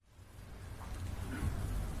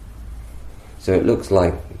So it looks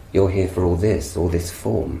like you're here for all this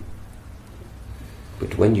form.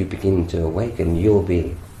 But when you begin to awaken, you'll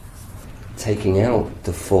be taking out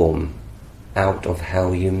the form out of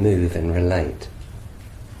how you move and relate.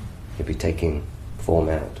 You'll be taking form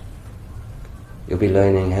out. You'll be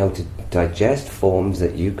learning how to digest forms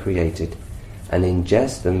that you created and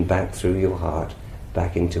ingest them back through your heart,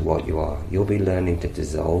 back into what you are. You'll be learning to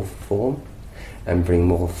dissolve form and bring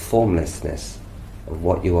more formlessness of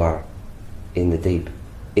what you are in the deep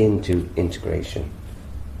into integration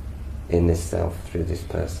in this self through this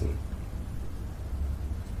person.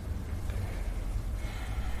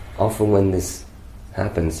 Often when this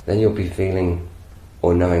happens, then you'll be feeling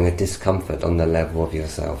or knowing a discomfort on the level of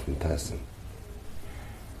yourself and person.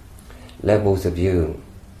 Levels of you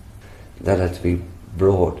that are to be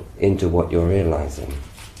brought into what you're realizing.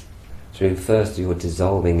 Through first you're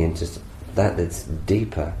dissolving into that that's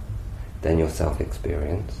deeper than your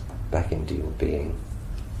self-experience, back into your being.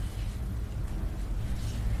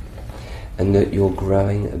 And that your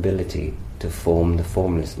growing ability to form the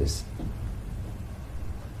formlessness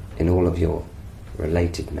in all of your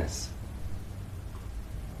relatedness,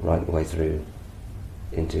 right the way through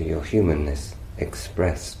into your humanness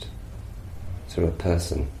expressed through a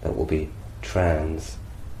person that will be transformed.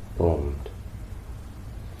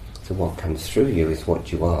 So what comes through you is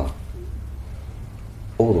what you are,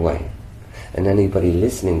 all the way. And anybody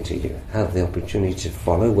listening to you have the opportunity to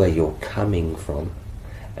follow where you're coming from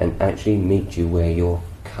and actually meet you where you're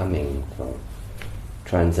coming from,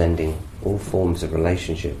 transcending all forms of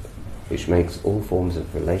relationship, which makes all forms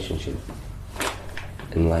of relationship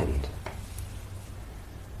enlightened.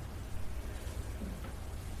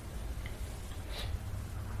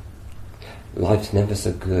 Life's never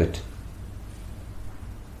so good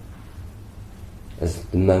as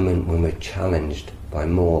the moment when we're challenged by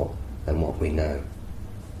more than what we know.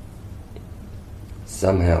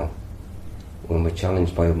 Somehow, when we're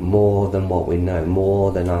challenged by more than what we know,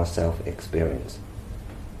 more than our self-experience,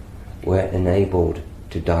 we're enabled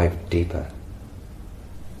to dive deeper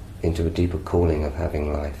into a deeper calling of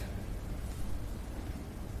having life.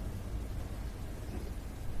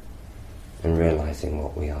 And realizing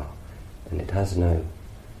what we are. And it has no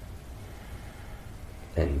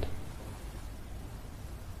end.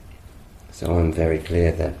 So I'm very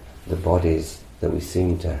clear that the bodies that we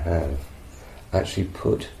seem to have actually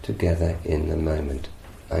put together in the moment.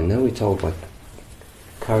 I know we're told by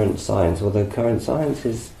current science, although current science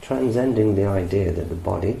is transcending the idea that the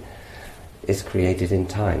body is created in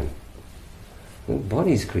time. The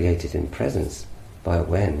body is created in presence by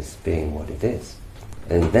awareness being what it is.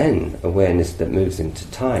 And then awareness that moves into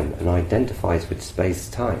time and identifies with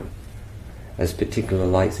space-time as particular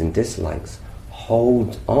likes and dislikes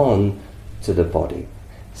hold on to the body,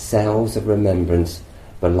 cells of remembrance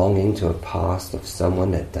belonging to a past of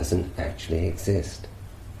someone that doesn't actually exist.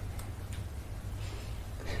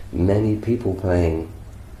 Many people playing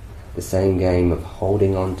the same game of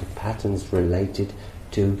holding on to patterns related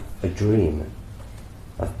to a dream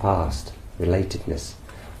of past relatedness,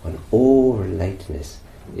 when all relatedness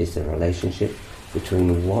is the relationship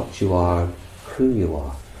between what you are, who you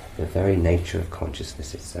are, the very nature of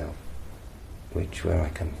consciousness itself, which, where I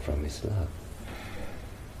come from, is love.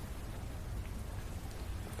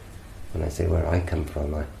 When I say where I come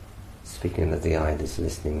from, I'm speaking of the I that's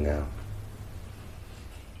listening now.